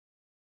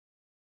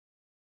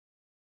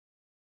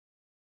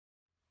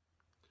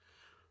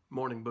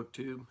Morning,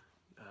 BookTube.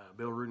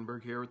 Bill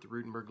Ruttenberg here with the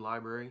Ruttenberg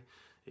Library.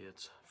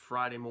 It's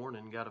Friday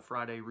morning. Got a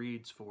Friday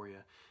Reads for you.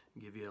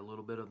 Give you a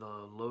little bit of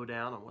the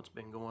lowdown on what's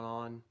been going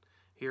on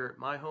here at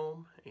my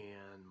home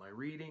and my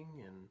reading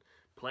and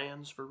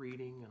plans for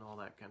reading and all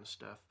that kind of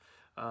stuff.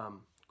 Of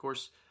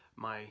course,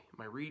 my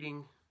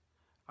reading,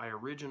 I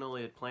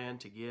originally had planned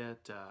to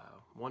get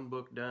one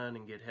book done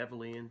and get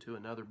heavily into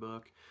another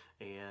book,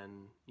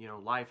 and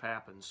life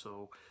happens.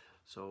 So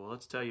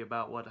let's tell you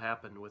about what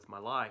happened with my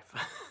life.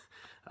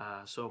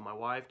 So my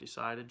wife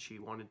decided she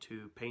wanted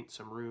to paint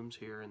some rooms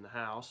here in the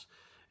house,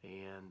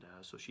 and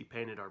so she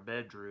painted our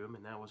bedroom,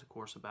 and that was of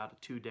course about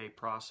a 2-day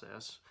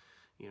process.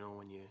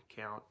 When you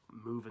count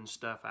moving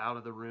stuff out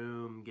of the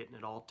room, getting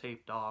it all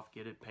taped off,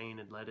 get it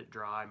painted, let it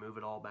dry, move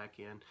it all back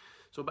in.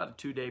 So about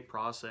a 2-day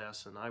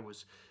process, and I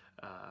was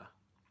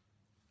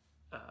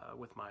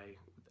with my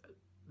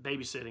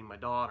babysitting my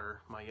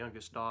daughter, my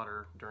youngest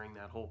daughter, during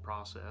that whole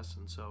process,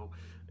 and so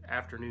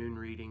afternoon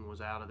reading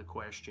was out of the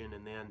question.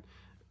 And then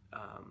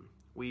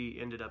we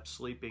ended up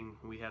sleeping.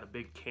 We had a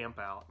big camp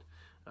out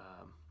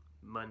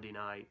Monday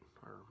night,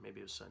 or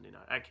maybe it was Sunday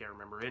night, I can't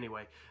remember.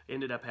 Anyway,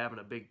 ended up having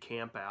a big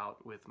camp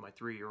out with my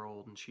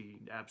 3-year-old, and she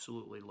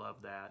absolutely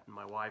loved that. And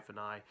my wife and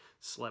I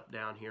slept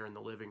down here in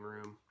the living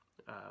room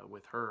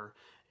with her,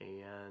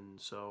 and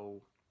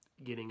so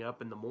getting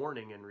up in the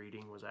morning and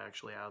reading was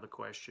actually out of the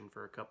question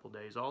for a couple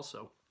days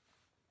also.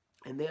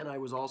 And then I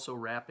was also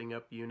wrapping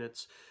up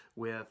units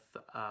with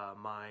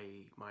my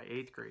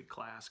 8th grade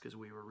class, because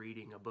we were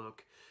reading a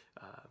book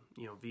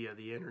via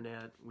the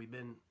internet. We've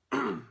been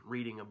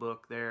reading a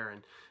book there,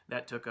 and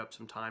that took up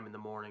some time in the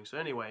morning. So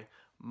anyway,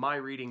 my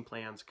reading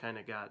plans kind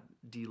of got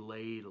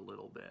delayed a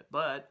little bit.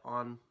 But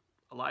on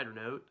a lighter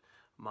note,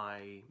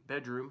 my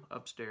bedroom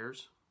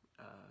upstairs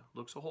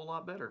looks a whole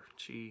lot better.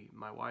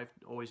 My wife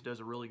always does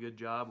a really good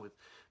job with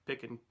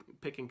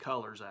picking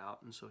colors out,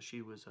 and so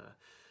she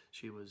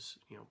was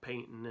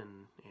painting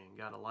and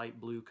got a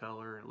light blue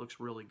color, and it looks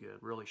really good,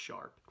 really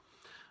sharp.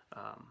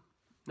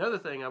 Another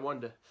thing I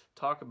wanted to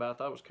talk about, I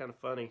thought was kind of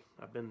funny.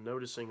 I've been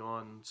noticing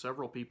on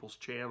several people's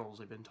channels,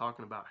 they've been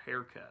talking about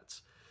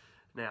haircuts.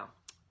 Now,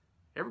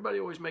 everybody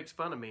always makes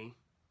fun of me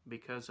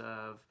because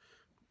of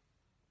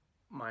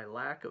my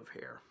lack of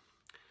hair.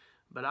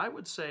 But I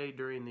would say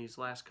during these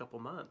last couple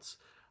months,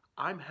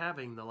 I'm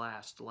having the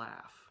last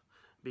laugh,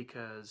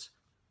 because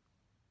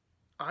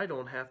I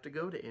don't have to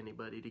go to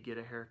anybody to get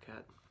a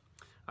haircut.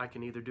 I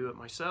can either do it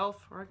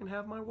myself, or I can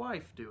have my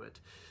wife do it.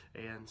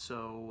 And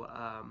so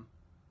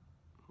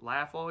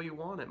laugh all you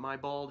want at my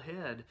bald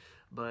head,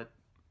 but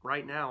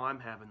right now I'm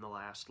having the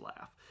last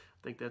laugh.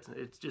 I think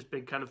it's just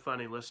been kind of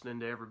funny listening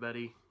to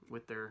everybody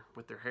with their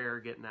hair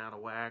getting out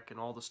of whack and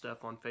all the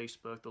stuff on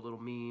Facebook, the little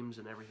memes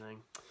and everything.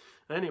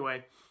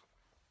 Anyway,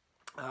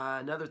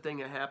 another thing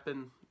that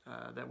happened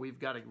that we've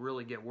got to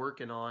really get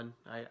working on,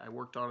 I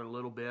worked on it a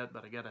little bit,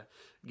 but I got to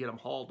get them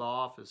hauled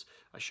off. As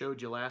I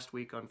showed you last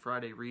week on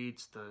Friday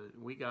Reads,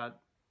 we got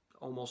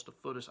almost a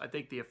foot of, I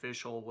think the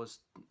official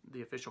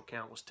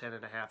count was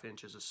 10.5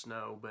 inches of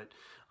snow, but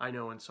I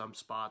know in some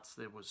spots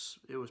it was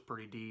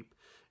pretty deep.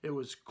 It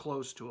was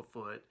close to a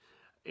foot.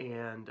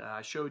 And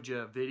I showed you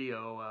a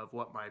video of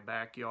what my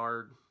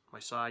backyard, my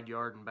side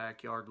yard and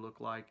backyard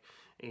looked like,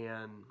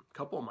 and a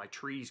couple of my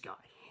trees got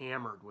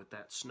hammered with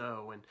that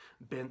snow and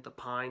bent the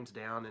pines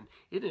down, and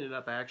it ended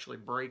up actually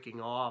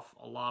breaking off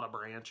a lot of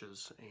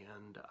branches,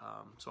 and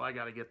so I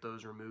got to get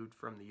those removed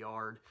from the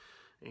yard,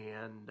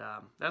 and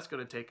that's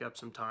going to take up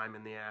some time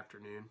in the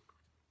afternoon.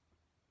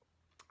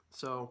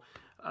 So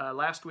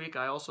last week,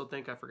 I also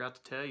think I forgot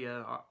to tell you,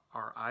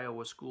 our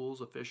Iowa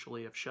schools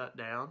officially have shut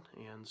down,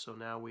 and so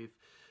now we've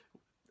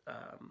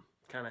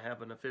kind of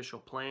have an official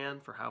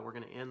plan for how we're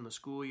going to end the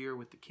school year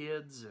with the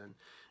kids, and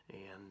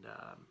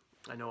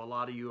I know a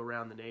lot of you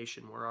around the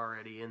nation were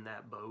already in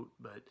that boat,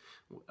 but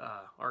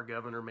our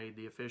governor made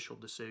the official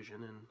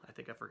decision, and I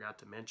think I forgot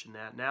to mention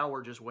that. Now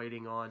we're just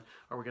waiting on,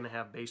 are we going to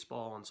have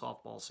baseball and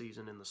softball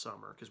season in the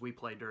summer, because we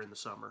play during the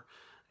summer,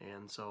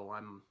 and so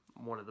I'm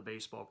one of the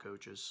baseball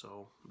coaches,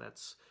 so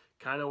that's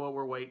kind of what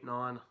we're waiting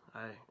on.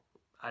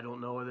 I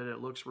don't know that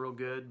it looks real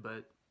good,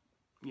 but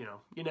you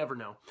never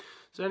know.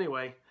 So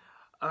anyway,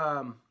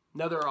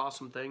 another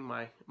awesome thing,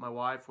 my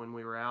wife, when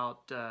we were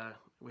out,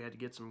 we had to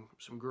get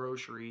some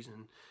groceries,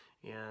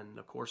 and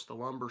of course the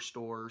lumber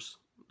stores,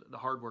 the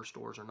hardware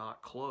stores are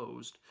not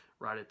closed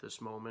right at this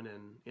moment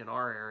in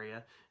our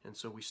area, and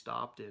so we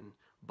stopped and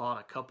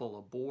bought a couple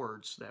of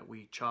boards that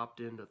we chopped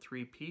into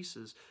 3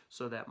 pieces,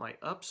 so that my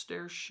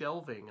upstairs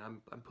shelving,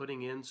 I'm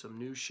putting in some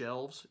new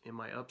shelves in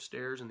my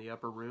upstairs in the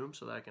upper room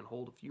so that I can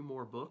hold a few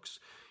more books,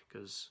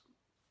 because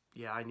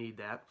yeah, I need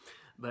that.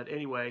 But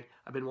anyway,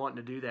 I've been wanting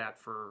to do that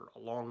for a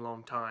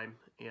long time,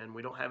 and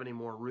we don't have any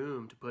more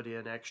room to put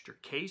in extra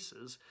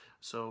cases.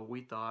 So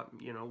we thought,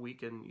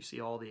 you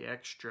see all the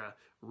extra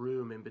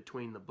room in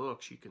between the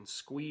books, you can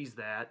squeeze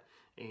that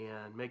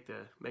and make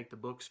the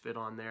books fit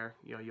on there.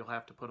 You'll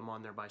have to put them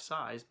on there by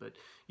size, but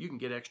you can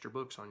get extra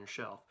books on your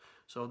shelf.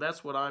 So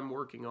that's what I'm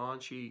working on.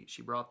 She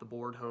brought the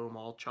board home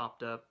all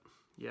chopped up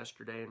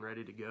yesterday and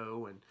ready to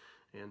go,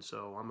 and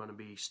so I'm going to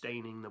be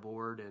staining the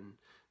board and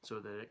so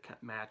that it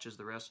matches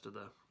the rest of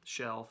the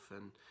shelf.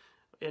 And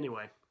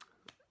anyway,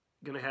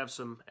 going to have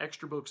some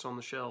extra books on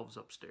the shelves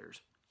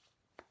upstairs.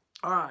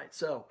 All right,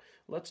 so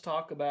let's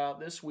talk about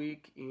this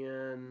week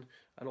in,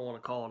 I don't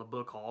want to call it a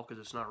book haul because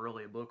it's not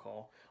really a book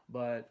haul,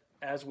 but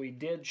as we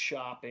did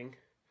shopping,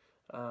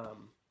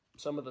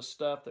 some of the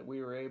stuff that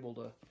we were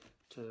able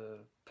to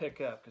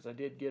pick up, because I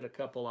did get a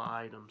couple of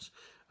items.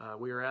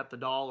 We were at the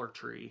Dollar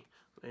Tree,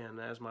 and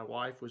as my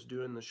wife was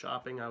doing the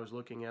shopping, I was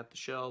looking at the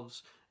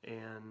shelves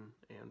and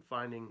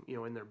finding,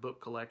 in their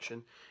book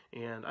collection,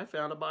 and I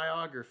found a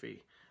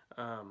biography.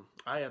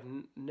 I have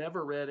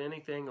never read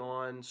anything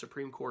on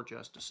Supreme Court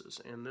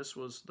justices, and this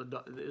was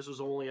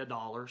only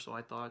 $1, so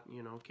I thought,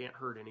 can't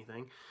hurt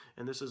anything.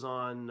 And this is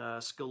on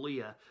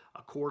Scalia,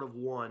 A Court of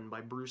One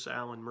by Bruce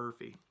Allen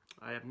Murphy.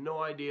 I have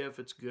no idea if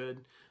it's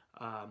good.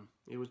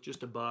 It was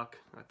just $1.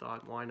 I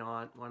thought, why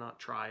not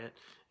try it?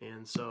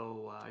 And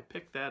so I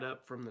picked that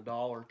up from the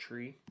Dollar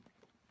Tree.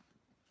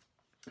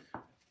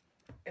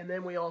 And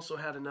then we also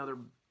had another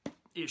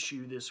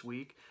issue this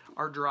week.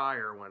 Our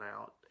dryer went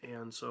out,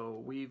 and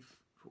so we've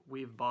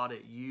bought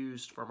it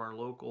used from our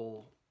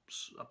local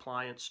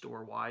appliance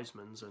store,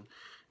 Wiseman's, and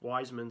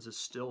Wiseman's is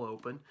still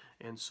open.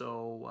 And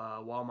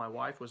so while my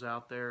wife was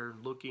out there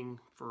looking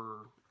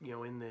for,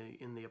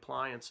 in the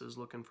appliances,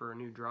 looking for a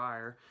new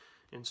dryer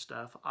and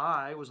stuff,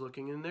 I was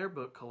looking in their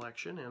book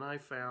collection, and I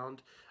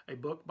found a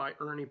book by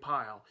Ernie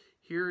Pyle,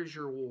 Here Is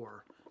Your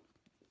War.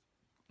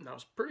 And I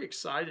was pretty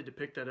excited to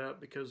pick that up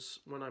because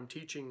when I'm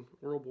teaching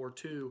World War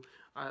II,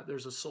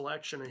 there's a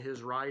selection of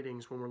his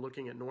writings when we're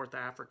looking at North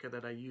Africa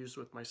that I use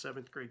with my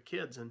 7th grade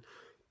kids. And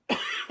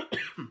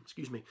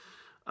excuse me,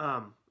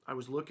 I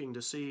was looking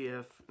to see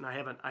if, and I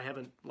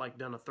haven't like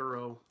done a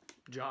thorough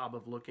job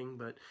of looking,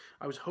 but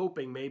I was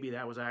hoping maybe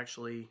that was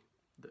actually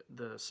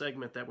the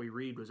segment that we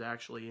read was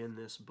actually in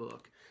this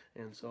book.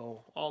 And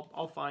so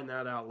I'll find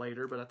that out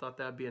later, but I thought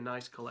that'd be a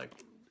nice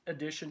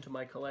addition to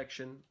my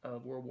collection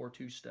of World War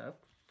II stuff.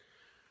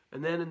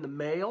 And then in the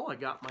mail, I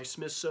got my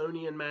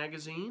Smithsonian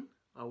magazine.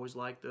 I always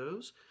like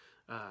those.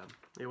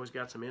 They always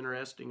got some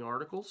interesting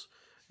articles.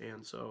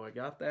 And so I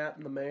got that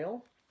in the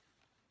mail.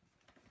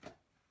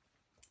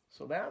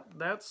 So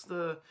that's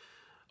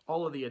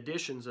all of the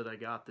additions that I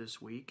got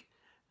this week.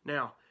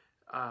 Now,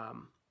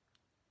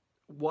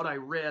 what I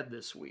read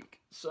this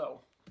week.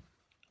 So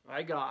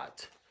I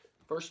got,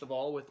 first of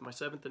all, with my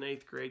 7th and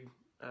 8th grade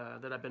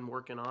that I've been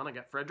working on, I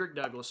got Frederick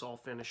Douglass all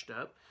finished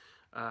up.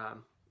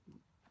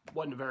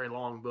 Wasn't a very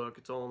long book.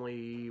 It's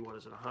only,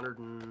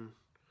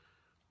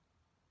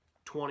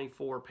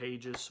 124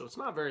 pages, so it's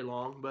not very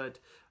long, but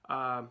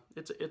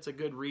it's a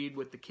good read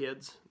with the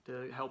kids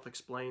to help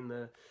explain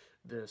the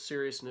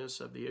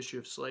seriousness of the issue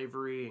of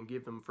slavery and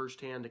give them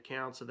firsthand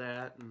accounts of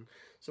that. And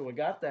so I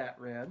got that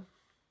read,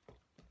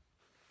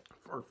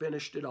 or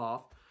finished it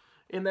off,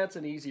 and that's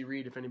an easy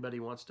read if anybody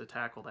wants to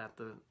tackle that.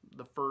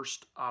 The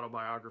first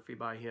autobiography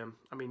by him,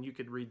 I mean, you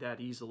could read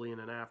that easily in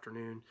an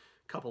afternoon,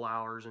 couple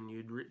hours, and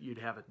you'd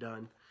have it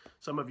done.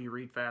 Some of you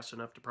read fast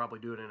enough to probably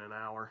do it in an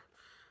hour.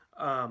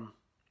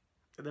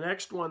 The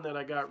next one that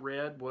I got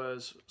read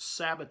was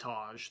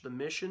Sabotage, The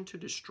Mission to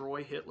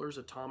Destroy Hitler's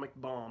Atomic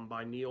Bomb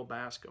by Neil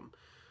Bascom.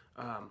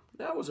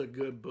 That was a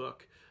good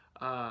book.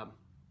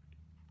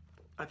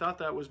 I thought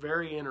that was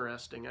very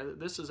interesting.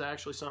 This is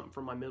actually something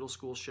from my middle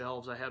school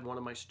shelves. I had one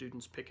of my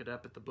students pick it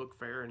up at the book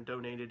fair and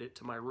donated it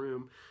to my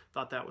room.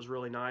 Thought that was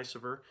really nice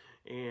of her.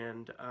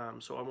 And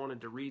so I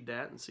wanted to read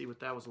that and see what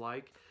that was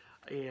like.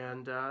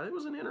 And it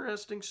was an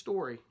interesting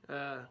story.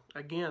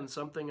 Again,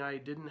 something I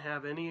didn't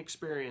have any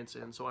experience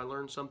in, so I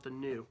learned something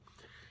new.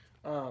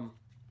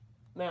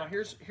 Now,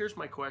 here's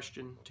my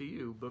question to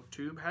you,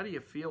 BookTube. How do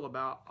you feel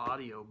about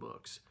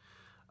audiobooks?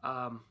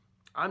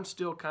 I'm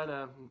still kind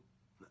of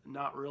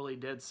not really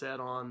dead set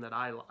on that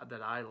I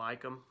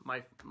like them.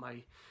 My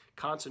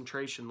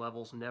concentration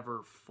level's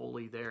never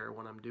fully there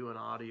when I'm doing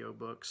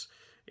audiobooks.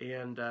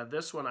 And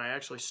this one I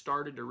actually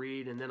started to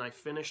read, and then I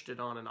finished it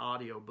on an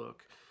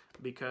audiobook,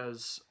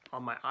 because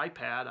on my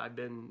iPad I've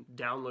been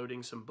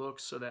downloading some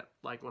books so that,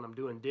 like, when I'm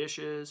doing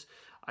dishes,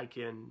 I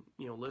can,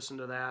 listen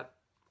to that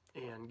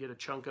and get a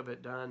chunk of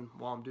it done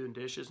while I'm doing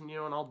dishes. And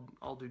and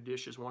I'll do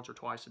dishes once or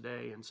twice a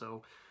day, and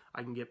so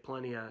I can get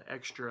plenty of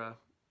extra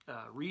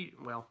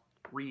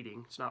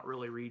reading. It's not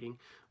really reading,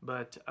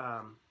 but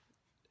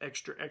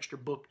extra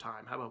book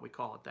time. How about we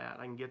call it that?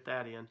 I can get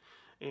that in.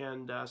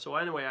 And so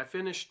anyway, I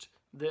finished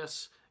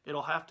this.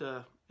 It'll have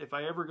to, if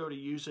I ever go to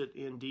use it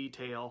in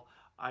detail,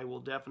 I will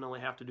definitely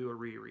have to do a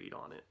reread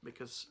on it,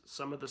 because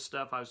some of the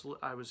stuff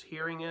I was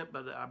hearing it,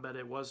 but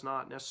it was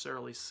not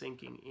necessarily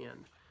sinking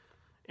in.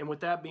 And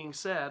with that being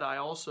said, I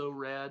also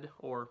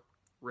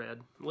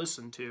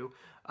listened to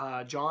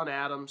John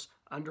Adams'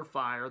 Under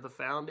Fire, the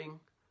Founding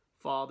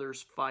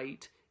Fathers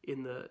Fight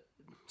in the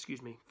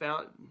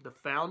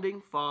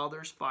Founding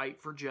Fathers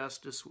Fight for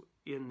Justice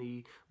in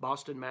the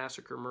Boston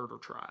Massacre murder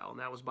trial, and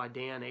that was by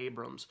Dan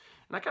Abrams.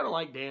 And I kind of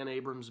like Dan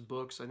Abrams'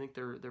 books. I think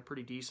they're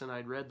pretty decent.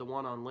 I'd read the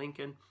one on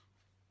Lincoln,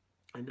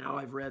 And now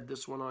I've read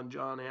this one on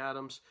John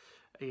Adams,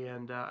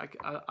 and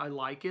I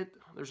like it.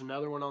 There's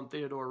another one on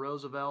Theodore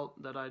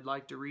Roosevelt that I'd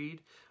like to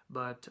read,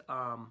 but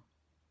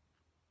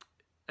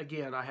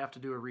again, I have to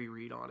do a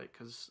reread on it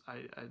because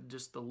I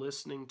just the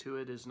listening to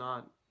it is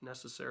not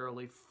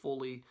necessarily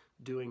fully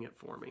doing it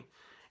for me.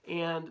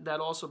 And that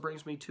also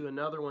brings me to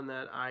another one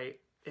that I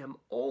am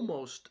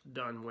almost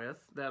done with,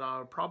 that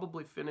I'll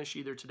probably finish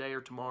either today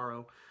or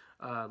tomorrow,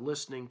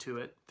 listening to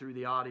it through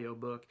the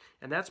audiobook,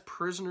 and that's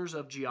Prisoners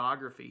of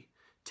Geography,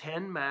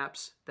 10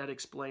 Maps That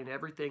Explain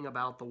Everything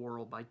About the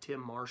World by Tim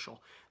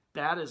Marshall.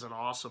 That is an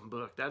awesome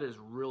book. That is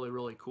really,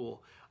 really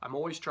cool. I'm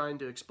always trying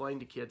to explain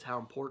to kids how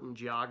important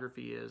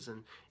geography is,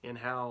 and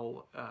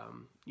how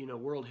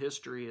world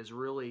history is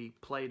really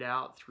played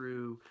out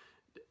through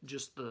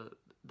just the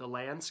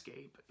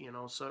landscape.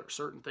 So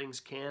certain things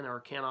can or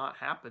cannot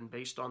happen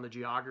based on the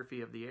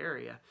geography of the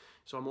area.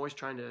 So I'm always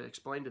trying to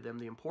explain to them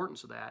the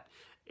importance of that.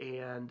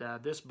 And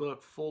this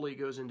book fully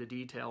goes into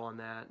detail on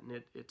that, and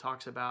it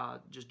talks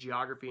about just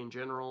geography in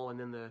general, and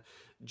then the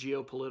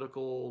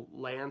geopolitical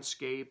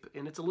landscape.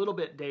 And it's a little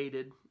bit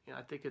dated.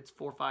 I think it's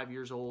 4 or 5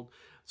 years old,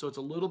 so it's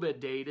a little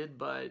bit dated,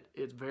 but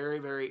it's very,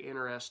 very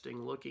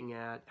interesting looking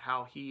at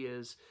how he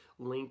is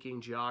linking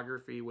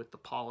geography with the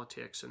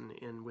politics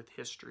and with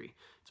history.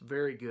 It's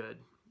very good,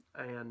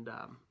 and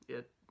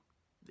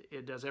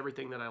it does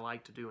everything that I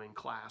like to do in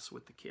class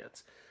with the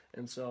kids.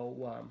 And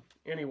so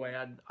anyway,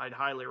 I'd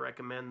highly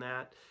recommend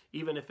that,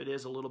 even if it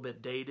is a little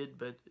bit dated,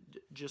 but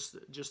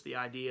just the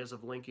ideas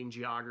of linking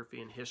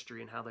geography and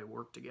history and how they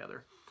work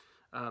together.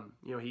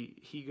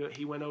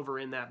 He went over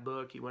in that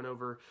book, he went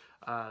over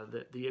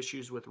the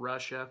issues with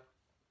Russia,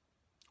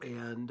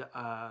 and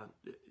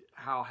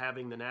how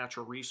having the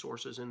natural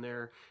resources in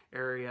their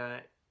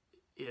area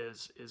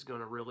is going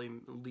to really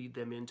lead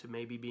them into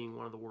maybe being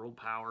one of the world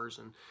powers,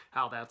 and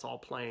how that's all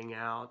playing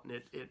out. And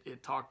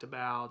it talked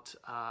about,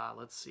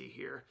 let's see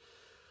here,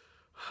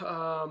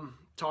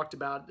 talked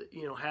about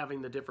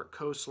having the different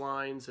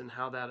coastlines and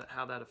how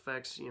that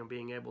affects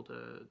being able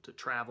to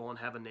travel and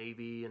have a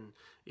navy and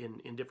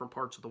in different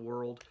parts of the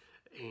world,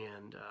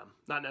 and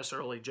not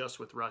necessarily just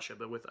with Russia,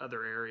 but with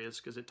other areas,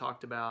 because it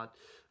talked about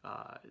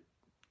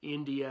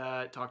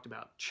India, it talked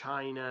about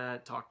China,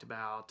 it talked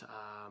about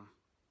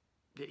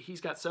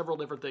he's got several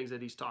different things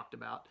that he's talked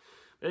about.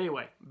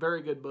 Anyway, very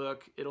good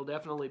book. It'll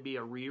definitely be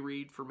a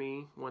reread for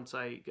me once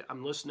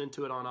I'm listening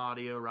to it on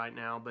audio right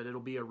now, but it'll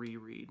be a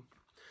reread.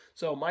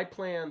 So my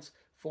plans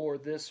for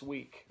this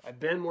week, I've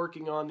been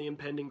working on The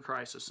Impending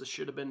Crisis. This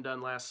should have been done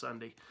last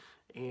Sunday,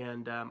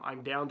 and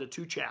I'm down to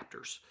 2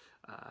 chapters.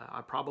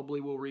 I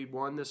probably will read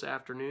one this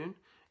afternoon,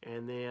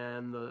 and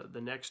then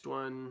the next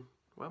one,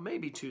 well,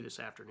 maybe 2 this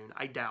afternoon.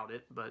 I doubt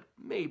it, but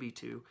maybe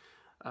 2.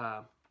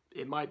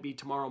 It might be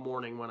tomorrow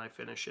morning when I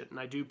finish it, and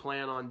I do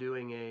plan on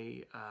doing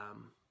a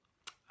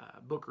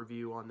book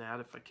review on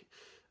that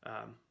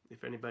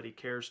if anybody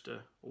cares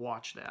to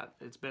watch that.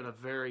 It's been a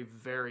very,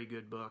 very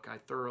good book. I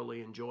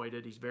thoroughly enjoyed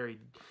it.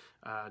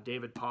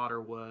 David Potter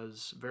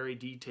was very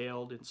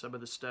detailed in some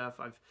of the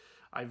stuff.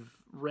 I've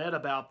read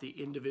about the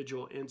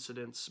individual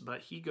incidents,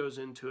 but he goes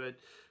into it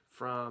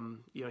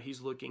from,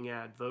 he's looking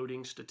at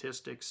voting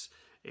statistics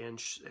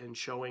and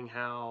showing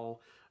how,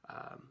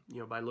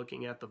 by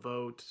looking at the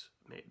vote,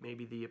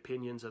 maybe the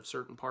opinions of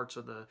certain parts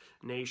of the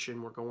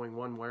nation were going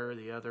one way or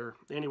the other.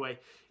 Anyway,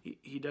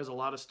 he does a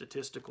lot of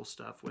statistical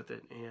stuff with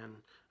it, and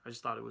I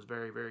just thought it was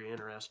very, very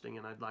interesting,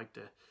 and I'd like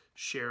to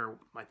share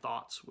my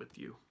thoughts with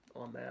you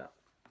on that.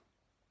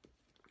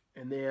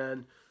 And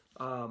then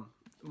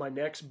my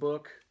next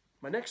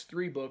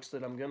 3 books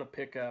that I'm going to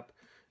pick up,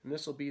 and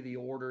this will be the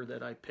order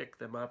that I pick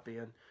them up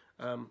in,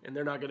 and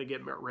they're not going to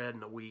get read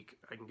in a week.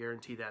 I can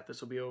guarantee that.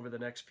 This will be over the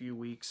next few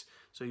weeks,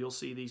 so you'll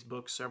see these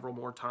books several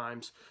more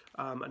times.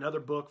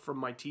 Another book from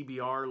my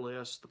TBR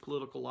list, The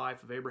Political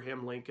Life of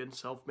Abraham Lincoln,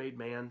 Self-Made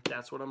Man.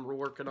 That's what I'm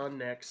working on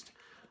next.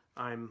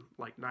 I'm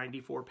like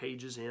 94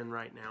 pages in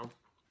right now.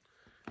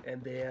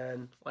 And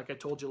then, like I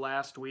told you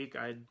last week,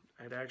 I'd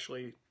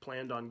actually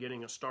planned on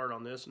getting a start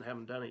on this and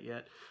haven't done it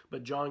yet.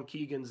 But John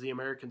Keegan's The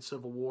American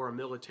Civil War, A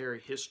Military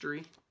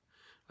History.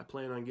 I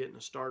plan on getting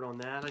a start on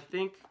that. I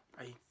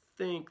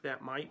think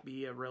that might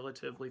be a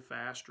relatively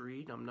fast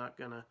read. I'm not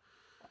going to,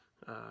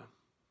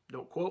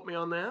 don't quote me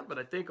on that, but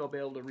I think I'll be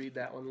able to read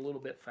that one a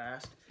little bit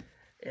fast.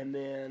 And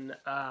then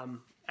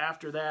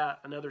after that,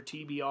 another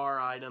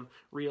TBR item,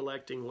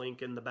 Re-electing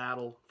Lincoln, The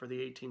Battle for the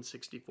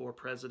 1864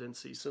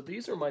 Presidency. So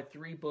these are my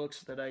 3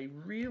 books that I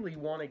really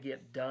want to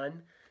get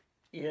done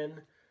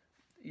in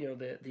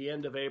the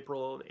end of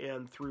April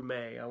and through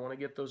May. I want to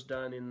get those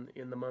done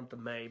in the month of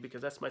May,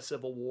 because that's my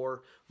Civil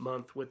War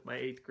month with my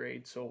 8th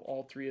grade. So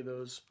all 3 of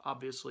those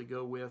obviously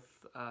go with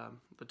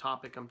the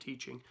topic I'm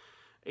teaching.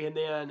 And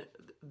then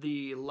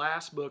the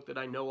last book that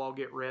I know I'll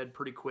get read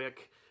pretty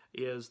quick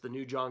is the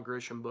new John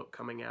Grisham book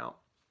coming out.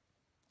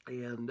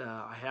 And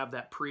I have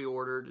that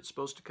pre-ordered. It's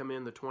supposed to come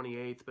in the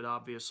 28th, but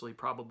obviously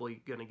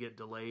probably going to get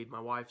delayed. My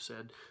wife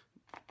said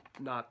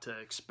not to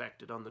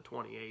expect it on the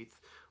 28th.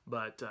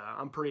 But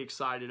I'm pretty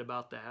excited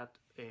about that,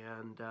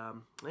 And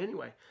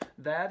anyway,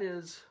 that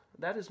is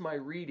my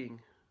reading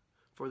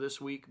for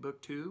this week,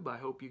 Book 2. I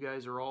hope you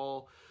guys are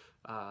all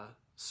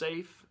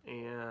safe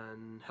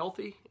and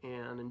healthy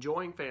and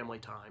enjoying family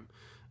time.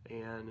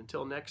 And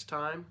until next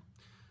time,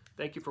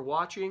 thank you for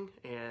watching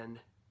and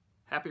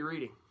happy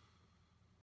reading.